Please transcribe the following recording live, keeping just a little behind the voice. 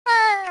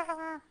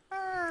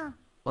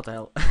What the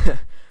hell?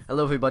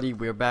 Hello everybody,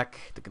 we're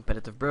back, the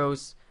Competitive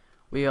Bros.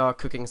 We are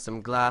cooking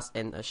some glass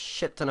and a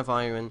shit ton of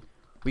iron.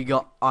 We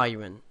got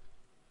iron.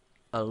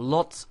 A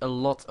lot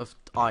of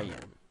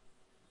iron.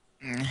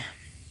 Mm.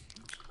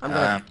 I'm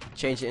gonna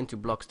change it into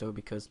blocks though,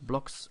 because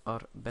blocks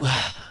are better.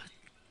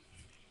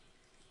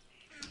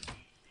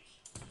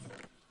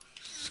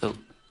 So,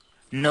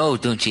 no,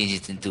 don't change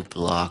it into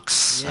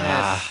blocks.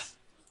 Yes.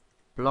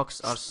 Blocks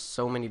are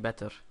so many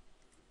better.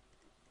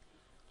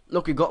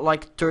 Look, we got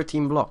like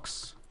 13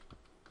 blocks.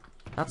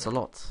 That's a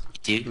lot.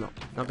 Do? No,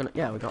 not gonna.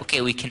 Yeah, we got.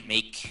 Okay, we can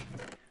make.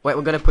 Wait,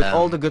 we're gonna put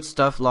all the good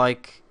stuff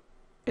like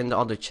in the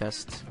other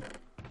chest.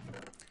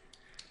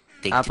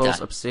 Take Apples,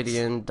 the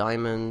obsidian,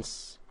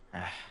 diamonds.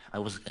 I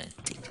was gonna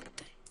take.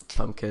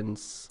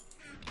 Pumpkins.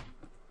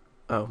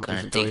 Oh,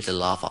 Gonna take the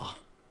lava.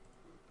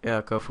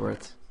 Yeah, go for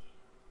it.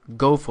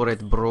 Go for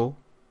it, bro.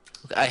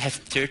 Okay, I have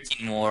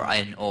 13 more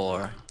iron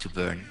ore to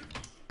burn.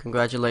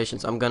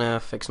 Congratulations. I'm gonna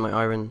fix my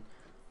iron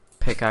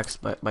pickaxe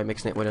by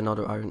mixing it with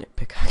another iron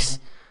pickaxe.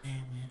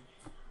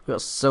 We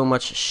got so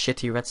much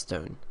shitty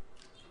redstone.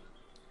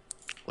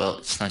 Well,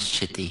 it's not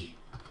shitty.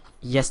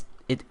 Yes,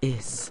 it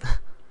is.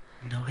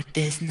 No, it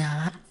is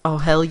not. Oh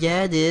hell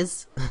yeah, it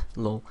is.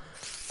 Lol.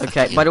 Fuck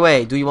Okay. you. By the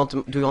way, do you want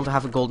to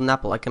have a golden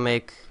apple? I can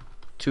make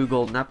 2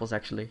 golden apples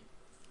actually.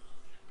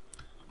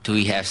 Do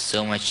we have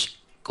so much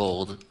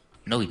gold?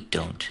 No, we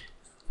don't.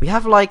 We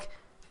have like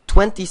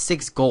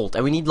 26 gold,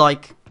 and we need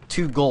like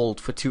 2 gold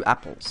for 2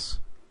 apples.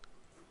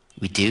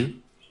 We do?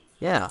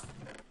 Yeah.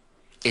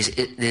 Is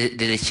it?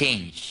 Did it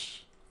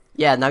change?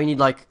 Yeah. Now you need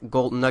like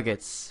gold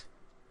nuggets.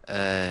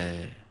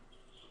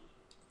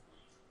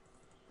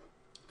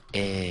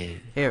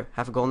 Here,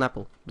 have a golden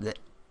apple. Blech.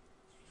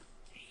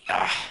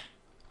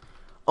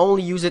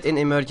 Only use it in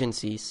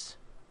emergencies.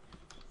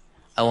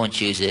 I won't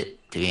use it,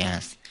 to be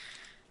honest.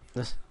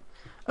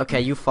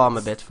 Okay, you farm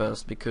a bit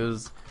first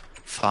because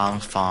Farm.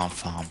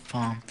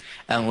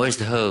 Where's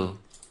the hoe?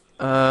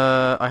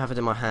 I have it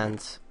in my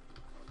hand.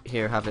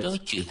 Here, have it.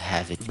 Don't you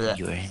have it Blech. in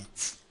your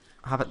hands?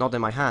 I have it not in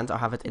my hand. I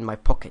have it in my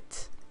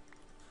pocket.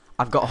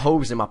 I've got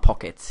hose in my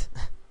pocket.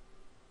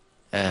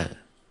 Good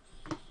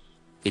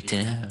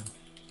to know.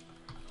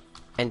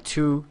 And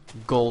 2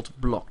 gold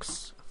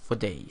blocks for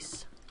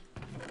days.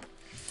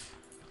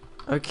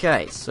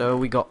 Okay, so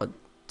we got a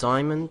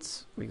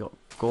diamond, we got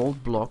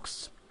gold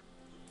blocks,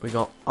 we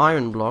got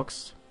iron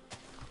blocks.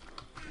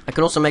 I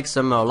can also make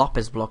some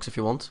lapis blocks if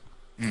you want.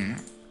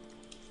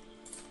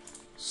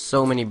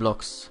 So many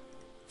blocks.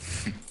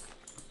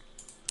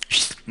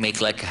 Just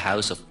make like a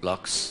house of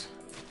blocks.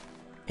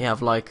 You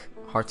have like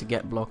hard to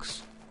get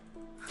blocks.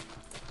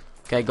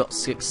 Okay, got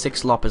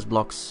six lapis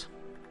blocks.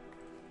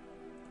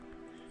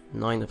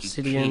 9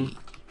 obsidian. Okay.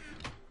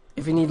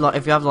 If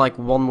you have like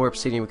 1 more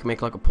obsidian, we can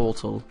make like a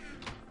portal.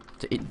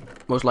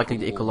 Most likely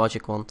the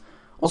ecologic one.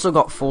 Also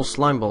got 4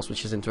 slime balls,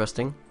 which is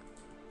interesting.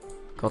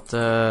 Got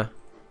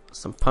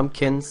some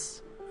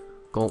pumpkins,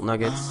 gold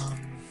nuggets.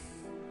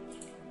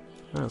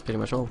 That's pretty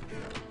much all.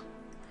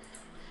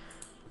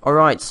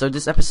 Alright, so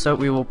this episode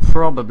we will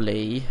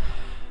probably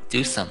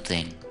Do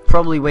something.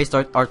 waste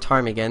our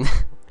time again.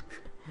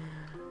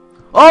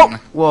 Oh!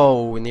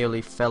 Whoa, we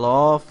nearly fell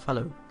off.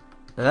 Hello.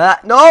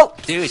 No!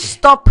 Dude.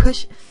 Stop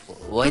push.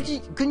 What?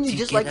 Couldn't you Did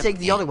just get like up take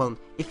the there? other one?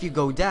 If you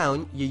go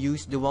down, you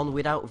use the one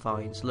without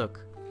vines. Look.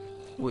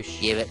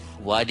 Whoosh. Yeah, but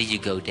why did you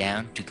go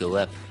down to go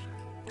up?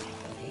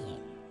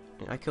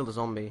 I killed a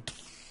zombie.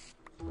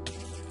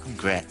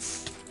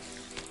 Congrats.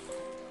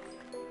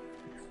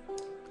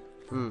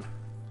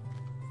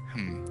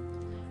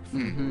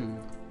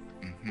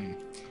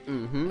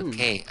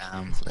 Okay,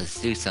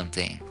 let's do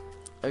something.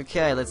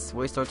 Okay, let's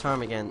waste our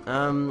time again.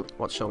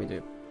 What shall we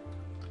do?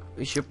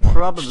 We should What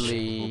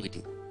probably we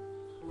do?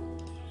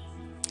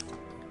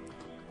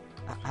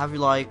 have you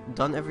like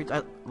done every.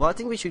 Well, I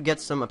think we should get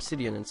some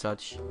obsidian and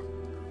such.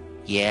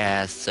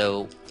 Yeah,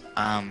 so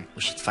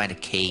we should find a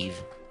cave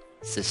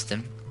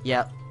system.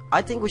 Yeah,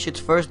 I think we should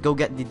first go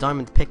get the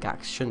diamond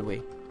pickaxe, shouldn't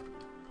we?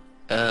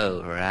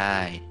 Oh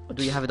right. Or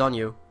do you have it on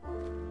you?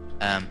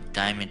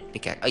 Diamond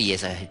pickaxe. Oh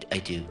yes, I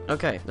do.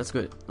 Okay, that's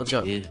good. Let's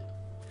go. Dude.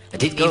 I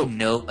didn't go. even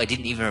know. I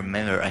didn't even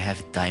remember I have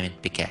a diamond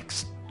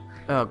pickaxe.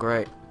 Oh,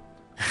 great.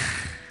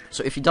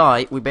 So if you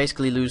die, we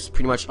basically lose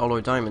pretty much all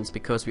our diamonds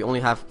because we only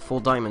have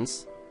 4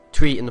 diamonds,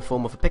 3 in the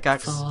form of a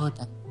pickaxe,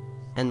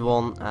 and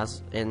 1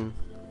 as in.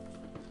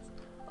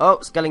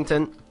 Oh,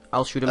 skeleton!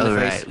 I'll shoot him in the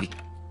face. Alright,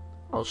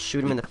 I'll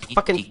shoot him in the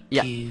fucking.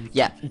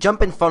 Yeah.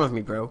 Jump in front of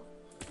me, bro.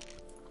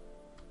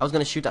 I was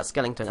gonna shoot that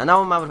skeleton, and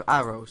now I'm out of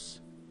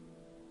arrows.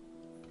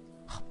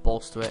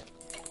 Balls to it.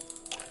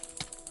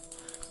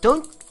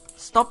 Don't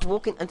stop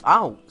walking and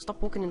ow!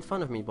 Stop walking in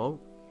front of me, bro.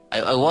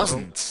 I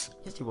wasn't.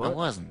 Yes, you were. I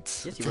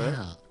wasn't. Yes, you What the were.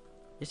 hell?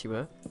 Yes, you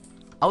were.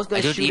 I was gonna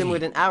I don't shoot him even-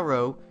 with an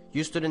arrow.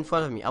 You stood in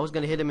front of me. I was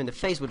gonna hit him in the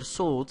face with a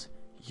sword.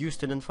 You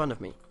stood in front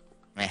of me.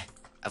 Meh,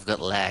 I've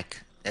got lag.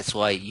 That's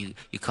why you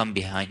come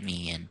behind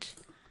me and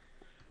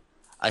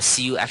I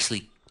see you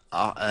actually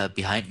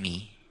behind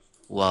me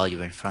while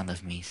you're in front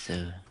of me.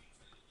 So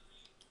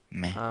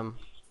meh.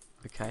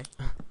 Okay.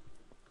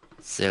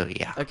 So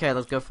yeah. Okay,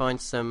 let's go find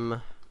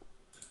some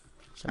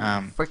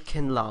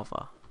freaking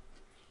lava.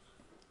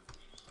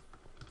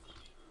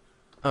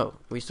 Oh,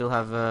 we still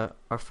have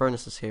our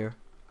furnaces here.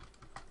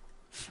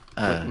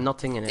 With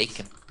nothing in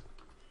it.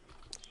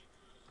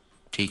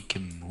 Take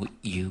him with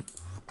you.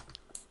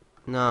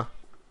 Nah.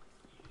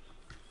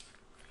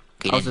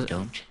 Okay, then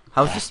don't.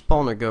 How's the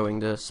spawner going?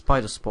 The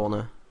spider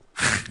spawner.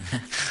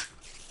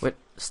 With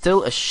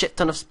still a shit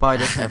ton of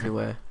spiders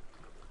everywhere.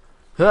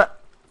 Huh!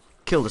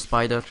 Kill the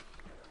spider.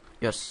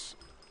 Yes.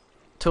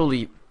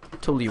 Totally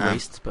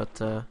waste,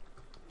 but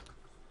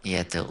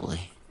yeah,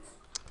 totally.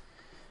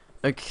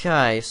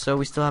 okay, so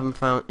we still haven't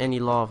found any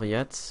lava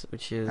yet,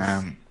 which is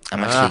I'm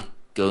actually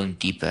going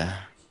deeper.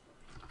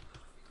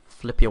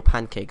 Flip your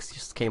pancakes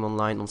just came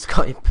online on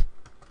Skype.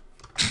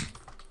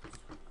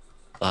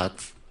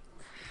 But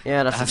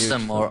Yeah, that's I have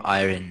some more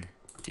iron.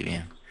 Do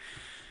you?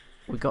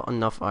 We got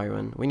enough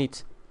iron. We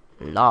need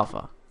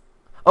lava.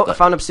 Oh, I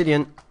found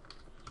obsidian.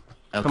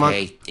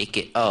 Okay, take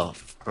it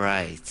off.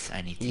 Right,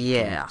 I need to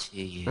yeah. go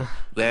to you.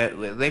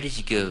 Where did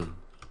you go?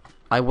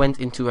 I went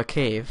into a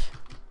cave.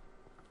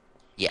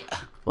 Yeah.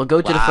 Well,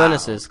 go to the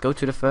furnaces. Go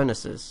to the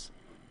furnaces.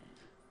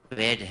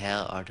 Where the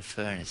hell are the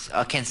furnaces?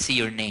 I can see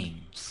your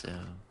name, so.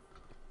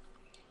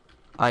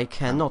 I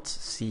cannot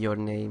see your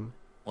name.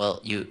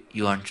 Well, you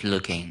aren't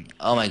looking.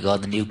 Oh my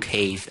god, a new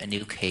cave, a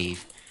new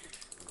cave.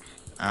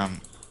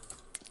 I'm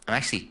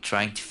actually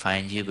trying to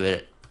find you,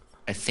 but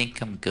I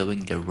think I'm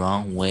going the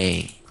wrong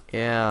way.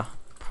 Yeah,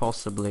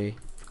 possibly.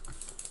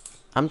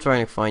 I'm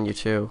trying to find you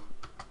too.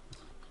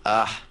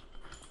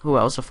 Who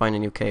else will find a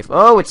new cave?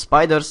 Oh, it's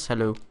spiders.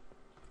 Hello.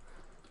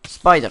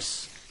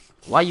 Spiders.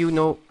 Why you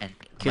know? And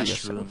kill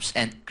mushrooms yourself.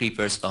 and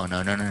creepers. Oh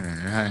no.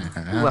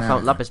 Ooh, I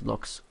found lapis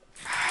blocks.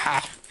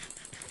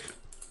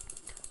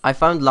 I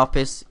found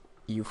lapis.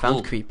 You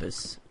found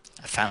creepers.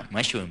 I found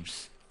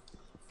mushrooms.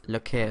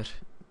 Look here.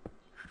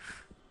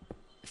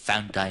 I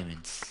found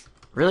diamonds.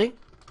 Really?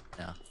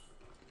 No.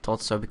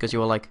 Thought so because you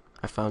were like,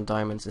 I found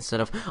diamonds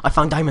instead of I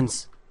found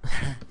diamonds.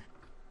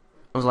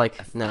 I was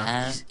like, no.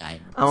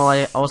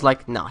 I was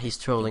like, nah, he's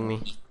trolling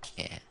me.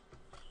 Yeah.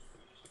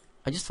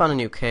 I just found a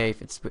new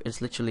cave.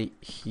 It's literally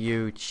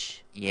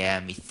huge. Yeah,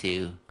 me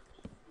too.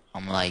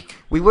 I'm like.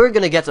 We were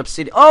gonna get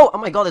obsidian. Oh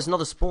my god, there's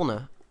another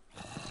spawner.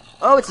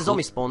 Oh, it's a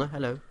zombie spawner.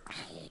 Hello.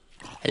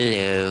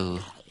 Hello.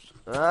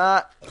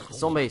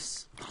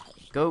 Zombies.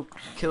 Go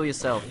kill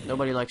yourself.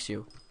 Nobody likes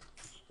you.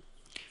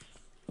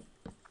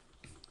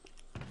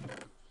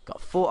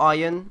 Got 4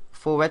 iron,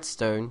 4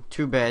 redstone,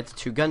 2 bed,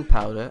 2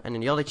 gunpowder, and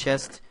in the other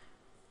chest,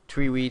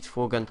 3 wheat,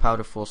 4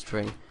 gunpowder, 4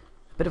 string.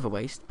 A bit of a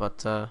waste,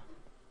 but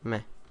meh.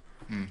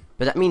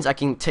 But that means I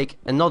can take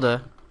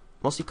another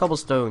mossy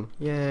cobblestone.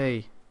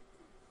 Yay.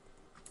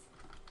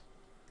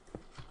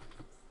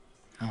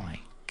 Oh my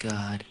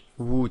god.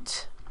 Wood.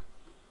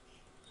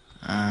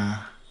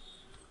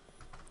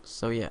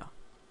 So yeah.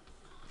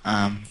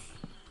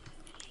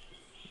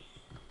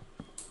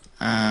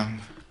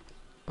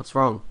 What's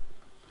wrong?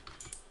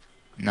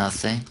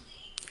 Nothing.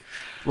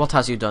 What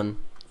has you done?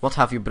 What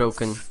have you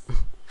broken?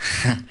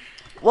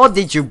 What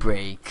did you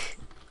break?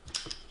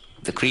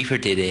 The creeper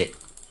did it.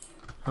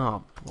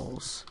 Oh,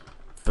 balls.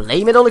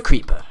 Blame it on the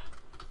creeper.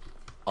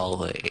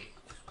 Always.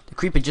 The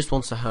creeper just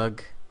wants a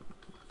hug.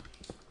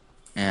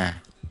 Yeah.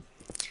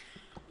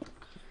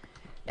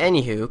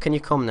 Anywho, can you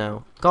come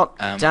now? God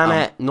damn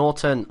it,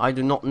 Norton. I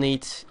do not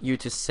need you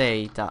to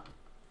say that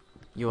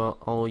you are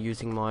all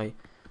using my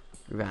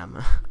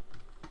RAM.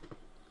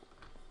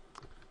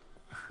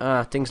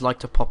 Things like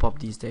to pop up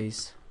these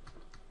days.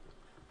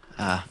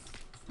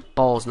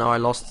 Balls, now I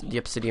lost the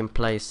obsidian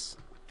place.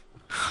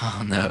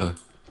 Oh no.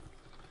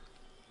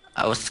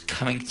 I was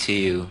coming to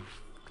you.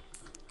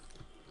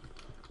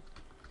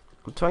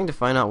 I'm trying to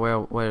find out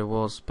where it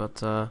was,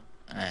 but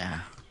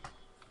Yeah.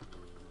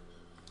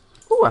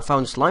 ooh, I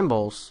found slime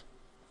balls.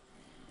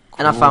 Cool.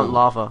 And I found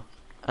lava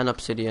and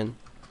obsidian.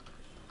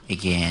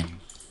 Again.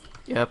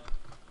 Yep.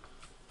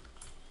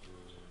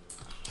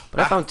 But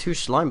I found 2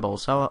 slime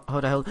balls. How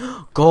the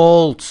hell?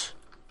 Gold!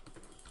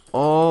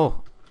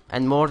 Oh,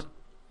 and more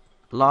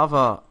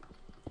lava.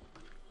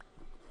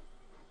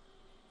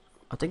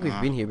 I think we've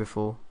been here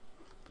before.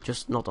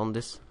 Just not on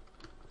this.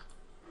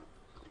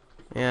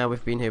 Yeah,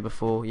 we've been here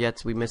before,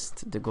 yet we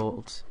missed the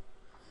gold.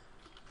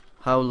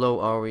 How low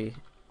are we?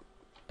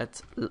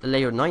 At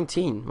layer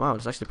 19. Wow,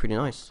 that's actually pretty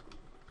nice.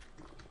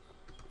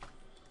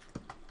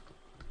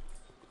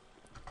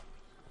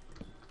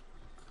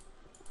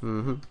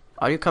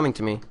 Are you coming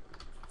to me?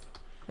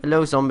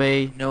 Hello,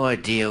 zombie. No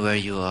idea where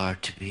you are,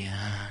 to be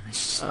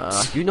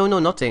honest. You know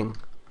nothing.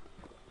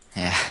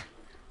 Yeah.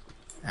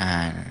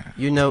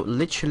 You know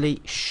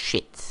literally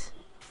shit.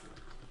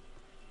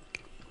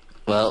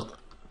 Well,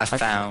 I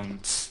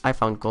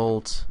found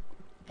gold.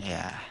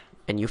 Yeah.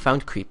 And you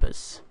found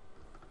creepers.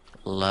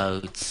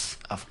 Loads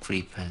of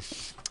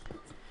creepers.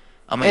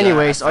 Oh my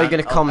Anyways, God, are you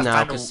gonna come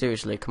now? Cause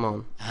seriously, come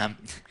on. I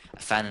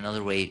found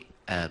another way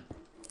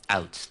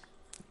out.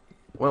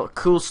 Well,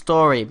 cool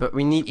story, but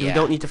we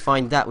don't need to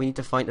find that. We need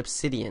to find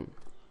obsidian.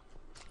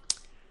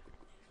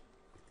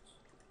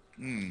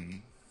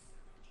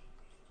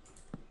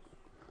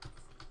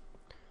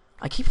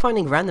 I keep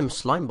finding random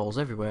slime balls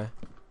everywhere.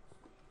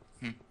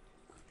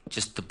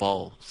 Just the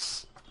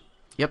balls.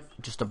 Yep,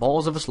 just the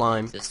balls of a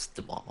slime. Just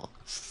the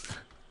balls.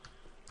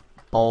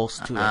 Balls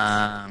to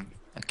it.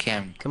 Okay,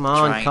 I'm Come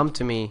on, trying- come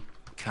to me.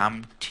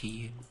 Come to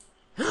you.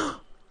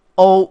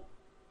 Oh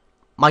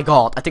my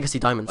god, I think I see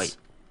diamonds. Wait.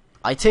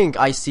 I think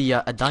I see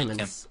a diamond.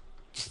 Just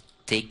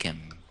take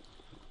him.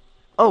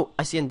 Oh,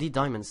 I see indeed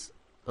diamonds.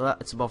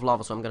 It's above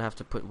lava, so I'm gonna have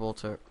to put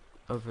water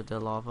over the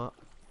lava.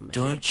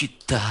 Don't you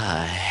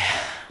die.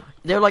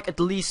 They're like at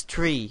least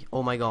 3.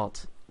 Oh my god.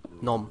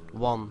 Nom.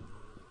 1,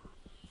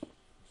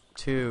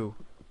 2,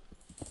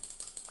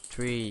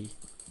 3,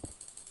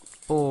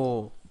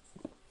 4,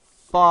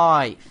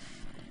 5.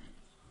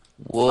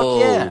 Whoa.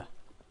 Fuck yeah.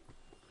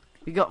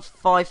 We got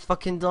 5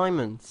 fucking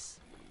diamonds.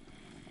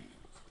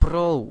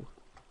 Bro.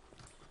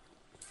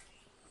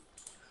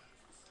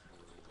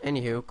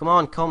 Anywho, come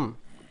on, come.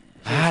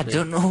 I Seriously.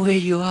 don't know where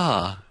you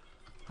are.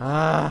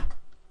 Ah.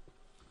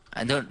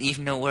 I don't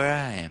even know where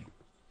I am.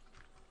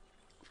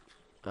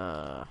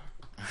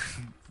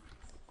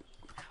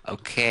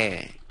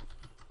 Okay.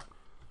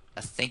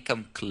 I think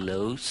I'm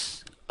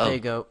close. Oh, There you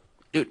go.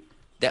 dude,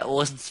 that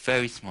wasn't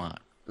very smart.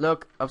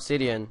 Look,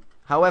 obsidian.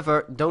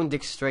 However, don't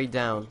dig straight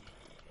down.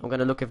 I'm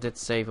gonna look if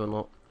it's safe or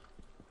not.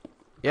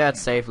 Yeah,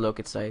 it's safe. Look,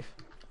 it's safe.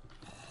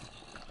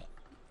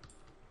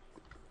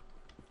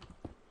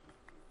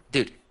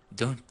 Dude,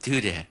 don't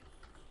do that.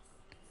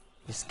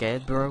 You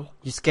scared, bro?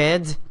 You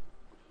scared?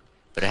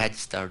 But I had to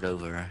start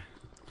over.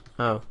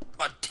 Oh.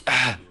 What?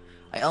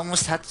 I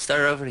almost had to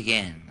start over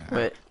again.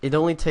 But it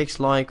only takes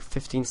like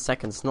 15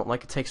 seconds, not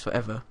like it takes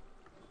forever.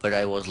 But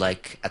I was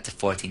like at the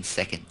 14th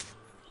second.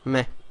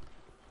 Meh.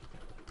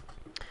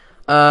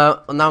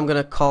 Now I'm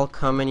gonna calc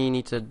how many you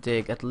need to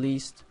dig. At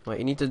least, wait,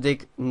 you need to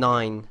dig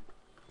 9.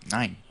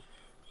 9.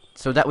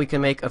 So that we can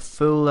make a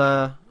full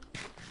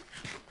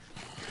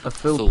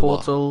Full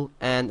portal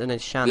and an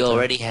enchanter. We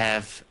already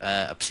have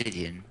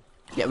obsidian.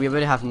 Yeah, we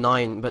already have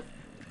 9, but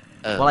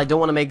Oh. well, I don't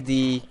want to make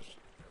the.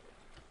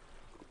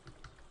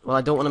 Well,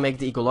 I don't want to make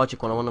the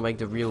ecologic one. I want to make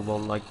the real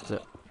one, like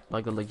the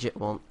legit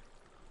one.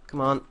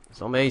 Come on,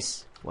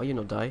 zombies. Why you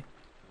no die?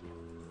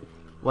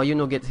 Why you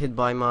no get hit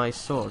by my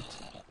sword?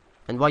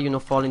 And why you no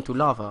fall into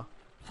lava,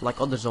 like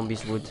other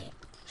zombies would?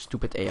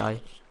 Stupid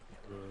AI.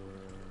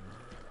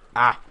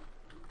 Ah!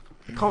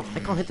 I can't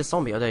hit the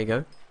zombie. Oh, there you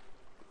go.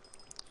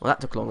 Well,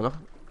 that took long enough.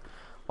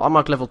 Well, I'm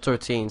like level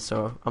 13,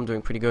 so I'm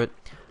doing pretty good.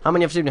 How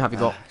many obsidian have you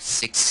got?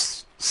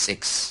 6.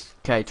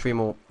 Okay, 3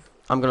 more.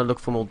 I'm gonna look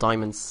for more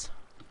diamonds.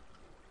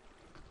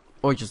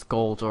 Or just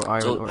gold or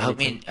iron So or how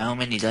anything.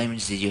 many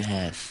diamonds did you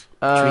have?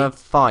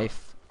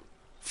 5.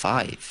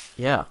 5.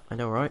 Yeah, I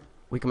know, right?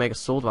 We can make a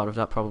sword out of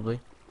that, probably.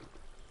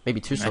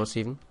 Maybe 2 Right. swords,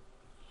 even.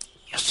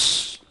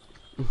 Yes.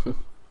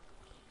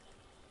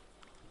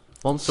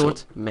 1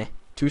 sword, meh.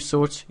 2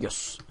 swords,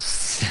 yes.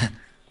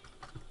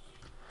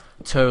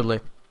 Totally.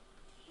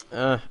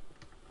 I'm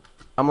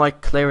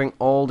like clearing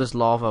all this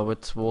lava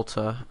with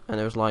water, and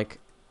there's like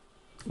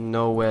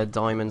nowhere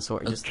diamonds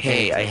or just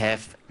Okay, I anything.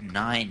 have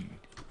 9.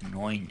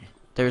 9.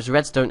 There's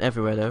redstone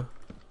everywhere, though.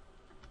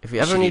 If you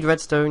ever need Shitty.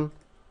 redstone,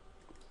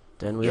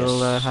 then we'll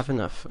Yes. have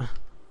enough.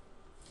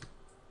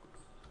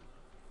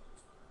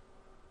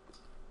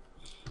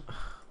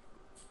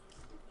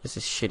 This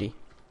is shitty.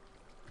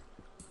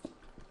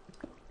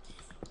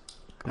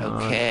 Come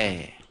on.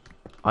 Okay.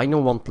 I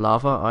don't want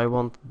lava, I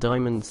want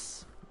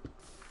diamonds.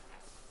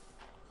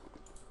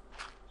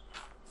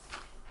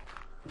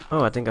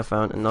 Oh, I think I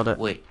found another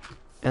Wait.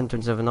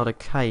 entrance of another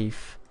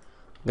cave.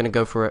 I'm gonna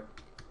go for it.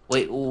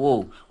 Wait,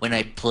 whoa. When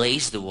I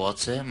place the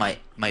water, my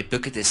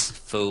bucket is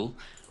full.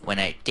 When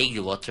I take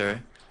the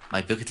water,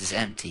 my bucket is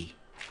empty.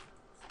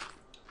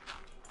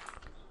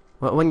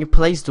 Well, when you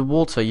place the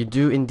water, you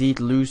do indeed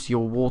lose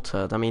your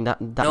water. I mean,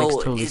 that makes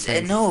totally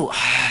sense. No.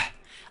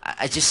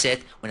 I just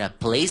said when I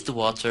place the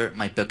water,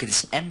 my bucket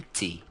is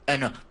empty.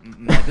 No,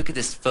 my bucket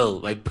is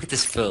full. My bucket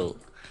is full.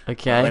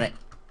 Okay.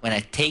 When I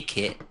take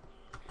it,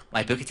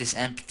 my bucket is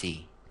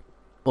empty.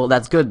 Well,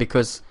 that's good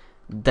because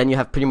then you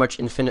have pretty much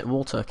infinite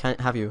water,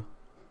 can't have you?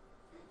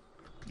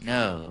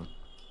 No,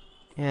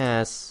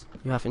 Yes,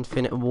 you have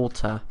infinite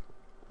water.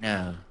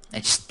 no. I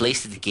just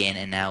placed it again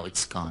and now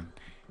it's gone.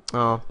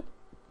 Oh,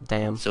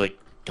 damn. So I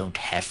don't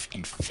have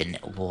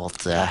infinite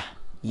water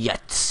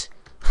Yet.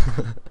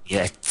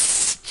 yet.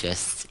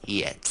 Just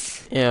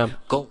yet. Yeah.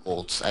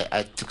 Gold.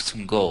 I took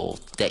some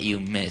gold that you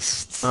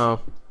missed. Oh,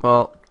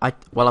 well,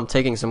 I'm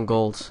taking some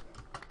gold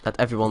that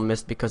everyone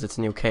missed because it's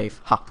a new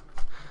cave. Ha.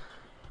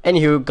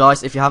 Anywho,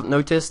 guys, if you haven't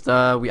noticed,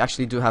 we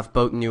actually do have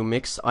both new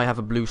mix. I have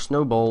a blue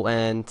snowball,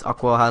 and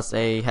Aqua has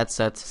a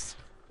headset,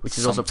 which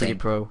is also pretty Something.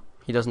 pro.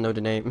 He doesn't know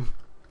the name.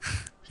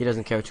 He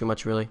doesn't care too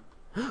much, really.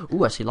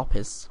 Ooh, I see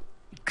lapis.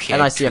 Care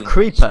And I see a too much,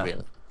 creeper.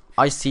 really.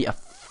 I see a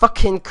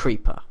fucking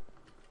creeper.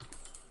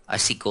 I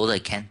see gold I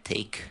can't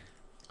take.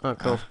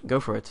 Oh, go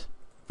for it.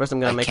 First, I'm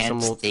gonna I make can't some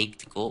more. take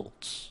the gold.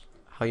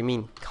 How you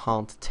mean?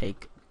 Can't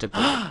take the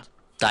gold?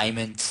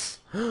 Diamonds.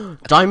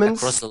 Diamonds?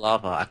 Across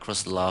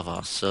the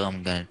lava, so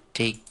I'm gonna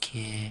take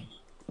it.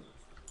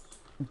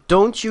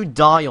 Don't you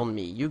die on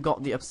me. You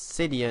got the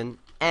obsidian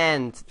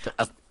and the...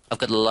 I've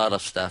got a lot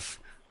of stuff.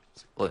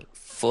 Wait,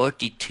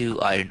 42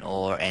 iron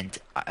ore and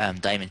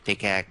diamond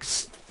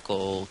pickaxe,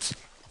 gold,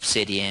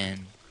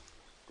 obsidian.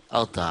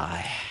 I'll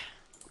die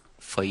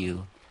for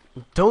you.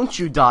 Don't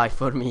you die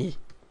for me.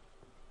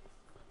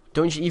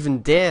 Don't you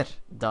even dare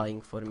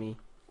dying for me.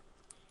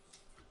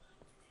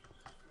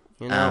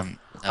 You know,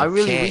 I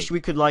really Okay. wish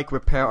we could like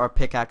repair our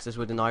pickaxes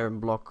with an iron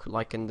block,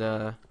 like in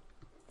the,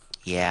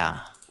 Yeah.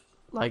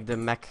 like the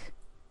mech,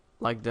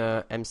 like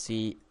the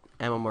MC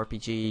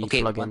MMORPG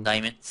Okay, plugin. 1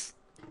 diamond.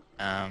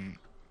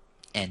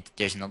 And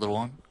there's another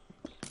one.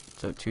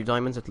 So 2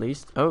 diamonds at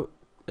least. Oh,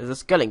 there's a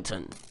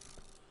skeleton.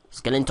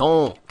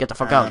 Skeleton, get the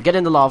fuck out. Get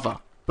in the lava.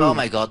 Oh Boom.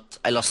 my god,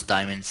 I lost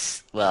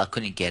diamonds. Well, I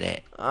couldn't get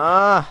it.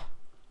 Ah,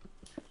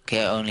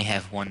 Okay, I only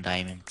have 1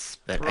 diamond,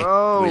 but I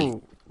bro,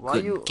 really why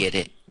couldn't you? get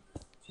it.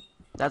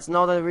 That's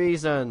not a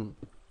reason.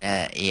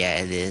 Yeah,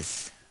 it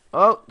is.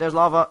 Oh, there's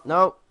lava.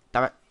 No,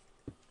 damn it.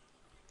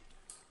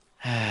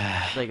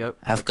 There you go.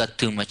 I've got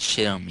too much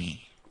shit on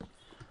me.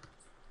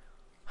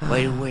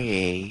 Wait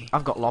away.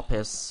 I've got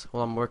lapis.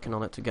 Well, I'm working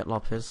on it to get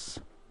lapis.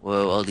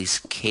 Whoa, all these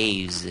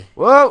caves.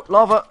 Whoa,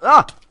 lava!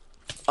 Ah!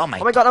 Oh my,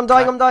 Oh my god, I'm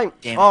dying, I'm dying!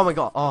 damn Oh my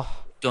god,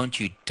 oh. Don't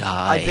you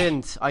die. I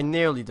didn't. I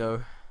nearly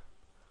though.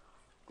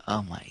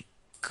 Oh my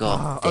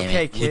god, damn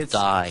okay, it. Who kids.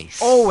 dies?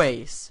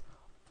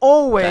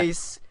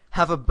 Always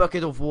have a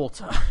bucket of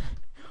water.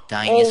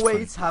 Dying is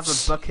Always fun. have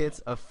a bucket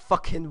of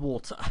fucking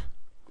water.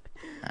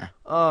 Huh.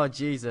 Oh,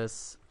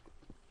 Jesus.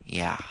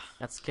 Yeah.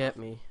 That scared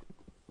me.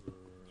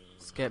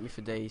 Scared me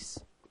for days.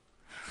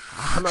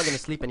 I'm not gonna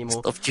sleep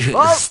anymore. Stop doing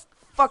Oh, this.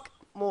 fuck!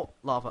 More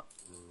lava.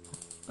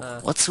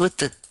 What's with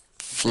the Damn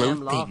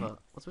floating lava.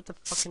 What's with the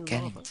fucking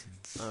lava?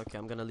 skeletons? Okay,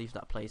 I'm gonna leave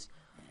that place.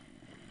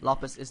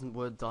 Lapis isn't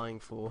worth dying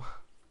for.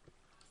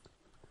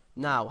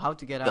 Now, how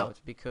to get Go. out?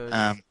 Because...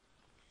 Um,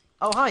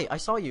 oh, hi! I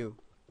saw you!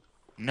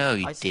 no,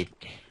 you I did.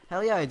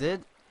 Hell yeah, I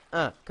did!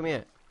 Come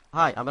here.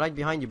 Hi, I'm right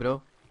behind you,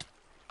 bro.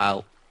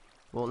 Ow.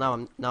 Well, now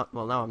I'm not.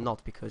 Well, now I'm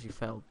not because you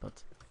fell.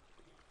 But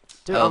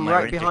dude, Oh, I'm my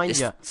right render behind you.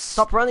 distance.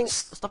 Stop running!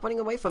 Stop running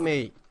away from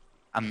me!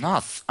 I'm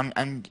not.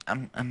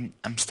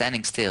 I'm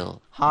standing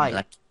still. Hi.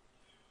 Like,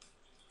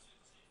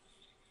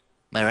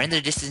 my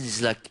render distance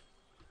is like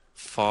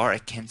far. I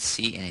can't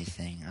see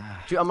anything.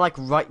 Ah. Dude, I'm like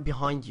right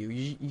behind you.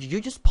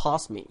 You just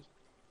passed me.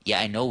 Yeah,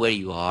 I know where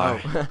you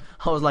are. Oh,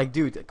 I was like,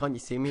 dude, can't you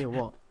see me or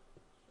what?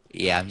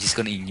 Yeah, I'm just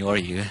gonna ignore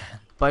you.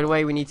 By the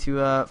way, we need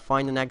to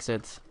find an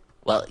exit.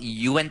 Well,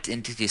 you went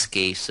into this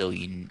cave, so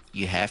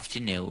you have to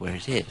know where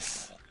it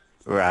is,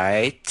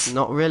 right?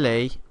 Not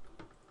really.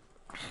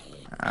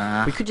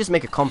 We could just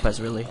make a compass,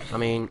 really. I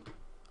mean,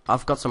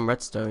 I've got some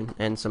redstone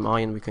and some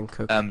iron we can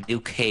cook. New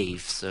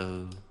cave.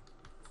 So,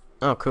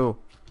 Oh, cool.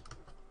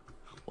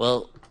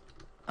 well,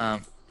 I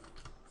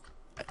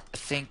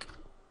think.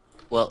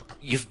 Well,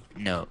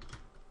 no.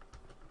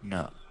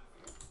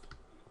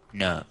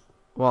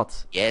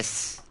 What?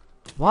 Yes.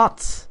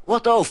 What?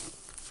 What? Oh,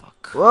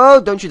 fuck.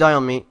 Whoa! Don't you die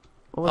on me.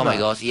 What was Oh my that?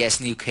 god, yes,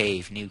 new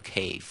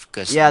cave.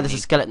 Cause Yeah, there's a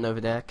skeleton over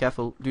there.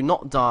 Careful. Do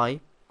not die.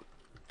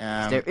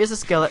 There is a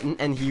skeleton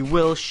and he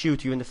will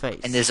shoot you in the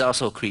face. and there's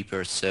also a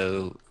creeper,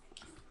 so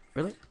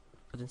Really?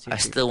 I didn't see I a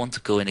creep. still want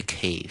to go in a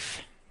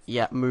cave.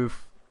 Yeah,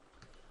 move.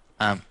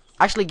 Um,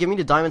 Actually, give me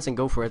the diamonds and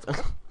go for it.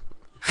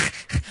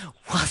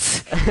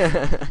 what?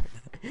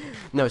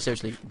 No,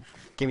 seriously.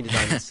 Give me the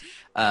diamonds. get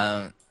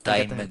the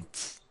head. Diamond.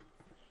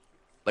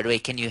 By the way,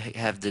 can you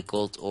have the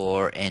gold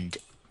ore and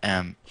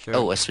Sure.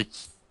 oh, I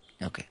switched.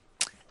 Okay,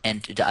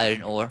 and the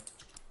iron ore.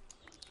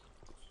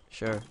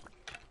 Sure.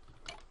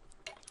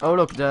 Oh,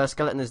 look, the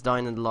skeleton is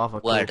dying in the lava.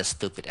 Cool. What a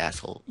stupid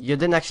asshole. You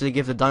didn't actually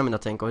give the diamond, I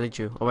think, or did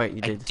you? Oh, wait, you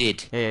I did.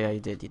 did, Yeah, you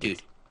did. You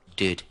did.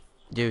 dude.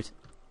 Dude,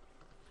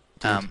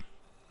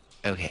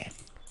 Okay.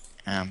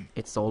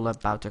 it's all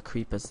about the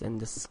creepers and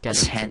the Let's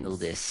skeletons. handle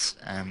this.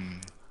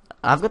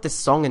 I've got this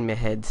song in my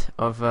head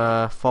of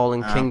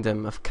Fallen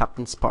Kingdom of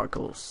Captain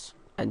Sparkles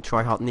and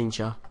Try Hard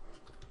Ninja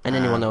and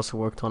anyone else who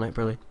worked on it,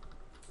 really.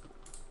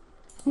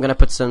 I'm gonna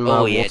put some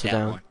oh yeah, water that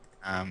down. one.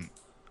 I'm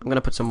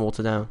gonna put some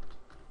water down.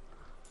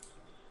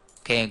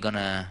 Okay, I'm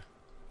gonna.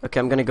 Okay,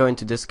 I'm gonna go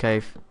into this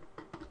cave.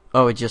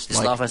 Oh, it just This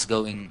like... lava's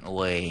going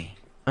away.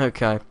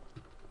 Okay.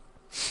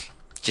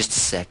 Just a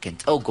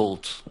second. Oh,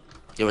 gold.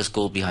 There was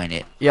gold behind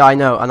it. Yeah, I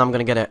know, and I'm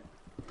gonna get it.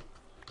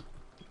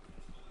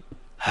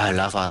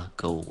 Lava,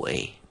 go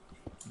away.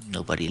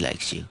 Nobody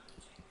likes you.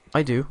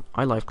 I do.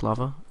 I like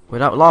lava.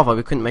 Without lava,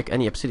 we couldn't make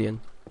any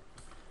obsidian.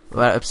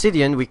 Without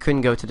obsidian, we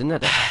couldn't go to the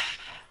nether.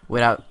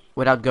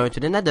 Without going to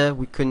the nether,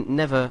 we could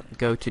never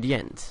go to the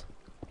end.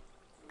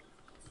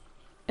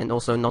 And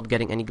also not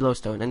getting any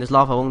glowstone. And this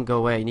lava won't go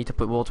away. You need to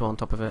put water on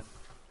top of it.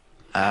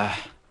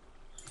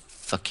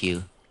 Fuck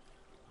you.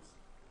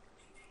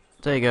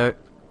 There you go.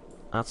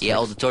 That's Yeah,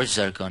 all the fixed. torches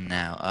are gone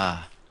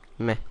now.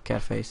 Meh,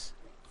 careface.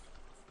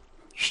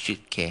 You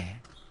should care.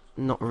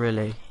 Not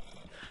really.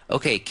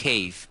 Okay,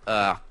 cave.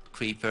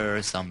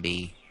 Creeper,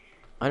 zombie.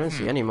 I don't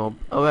see any mob.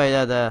 Oh wait,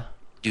 yeah, there.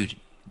 Dude,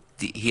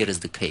 here is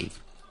the cave.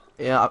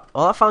 Yeah,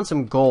 well, I found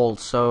some gold,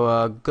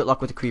 so good luck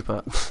with the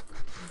creeper.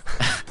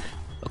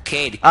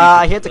 Okay. The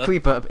I hit the blew up.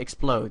 creeper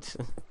explode.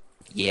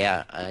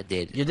 Yeah, I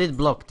did. You did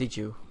block, did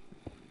you?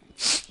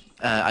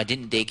 I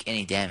didn't take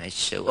any damage,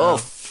 so... Oh. Oh,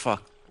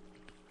 fuck.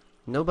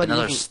 Nobody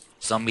Another even...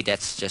 zombie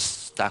that's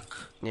just stuck.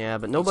 Yeah,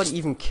 but nobody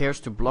even cares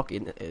to block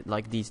in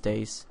like these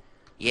days.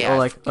 Yeah, Or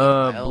like,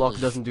 I block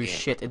always doesn't do forget.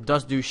 shit. It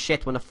does do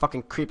shit when a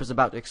fucking creeper's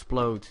about to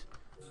explode.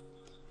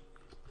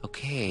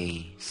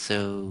 Okay,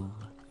 so...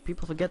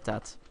 People forget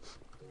that.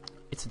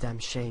 It's a damn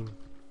shame.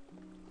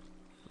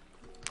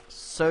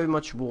 So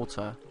much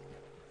water.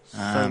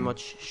 So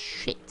much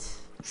shit.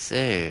 So...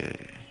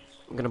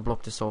 I'm gonna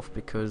block this off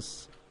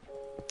because...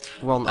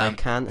 One, I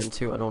can, and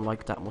two, I don't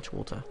like that much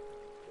water.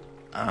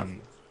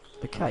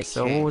 Okay,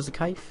 so okay. what was the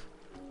cave?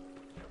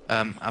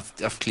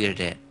 I've cleared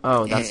it.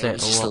 Oh, that's It it.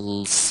 was Oh, just a well.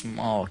 little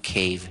small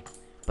cave.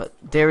 But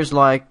there is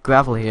like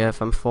gravel here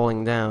if I'm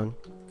falling down.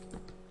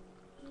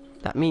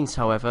 That means,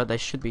 however, there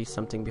should be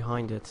something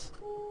behind it.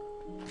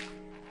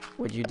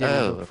 What you didn't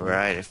Oh, look for.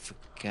 right, I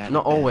forgot.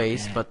 Not about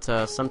always, that.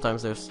 but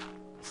sometimes there's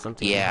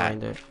something Yeah.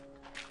 behind it.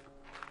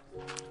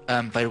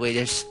 By the way,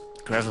 there's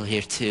gravel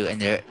here too, and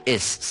there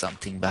is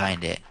something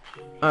behind it.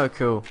 Oh,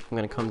 cool. I'm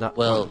gonna come that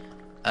Well, way.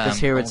 'Cause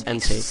here it's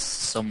only empty.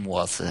 some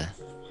water,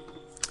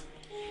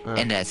 Oh.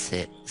 and that's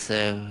it.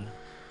 So,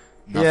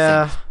 nothing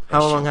Yeah. How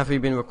special. long have we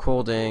been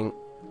recording?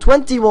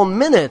 21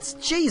 minutes!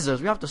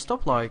 Jesus, we have to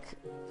stop like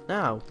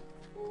now.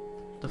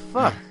 The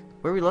fuck?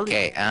 Where are we loading?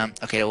 Okay,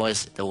 okay, that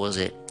was it.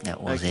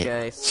 That was it.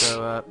 Okay,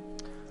 so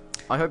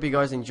I hope you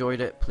guys enjoyed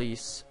it.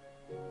 Please.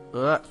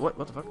 What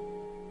the fuck?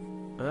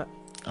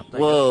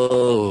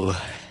 Whoa!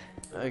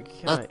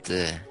 Okay. What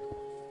the?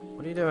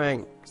 What are you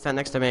doing? Stand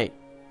next to me.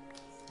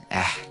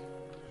 Ah.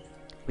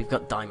 We've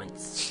got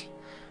diamonds.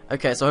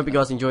 Okay, so I hope you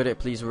guys enjoyed it.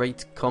 Please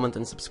rate, comment,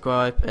 and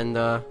subscribe, and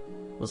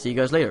we'll see you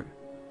guys later.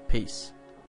 Peace.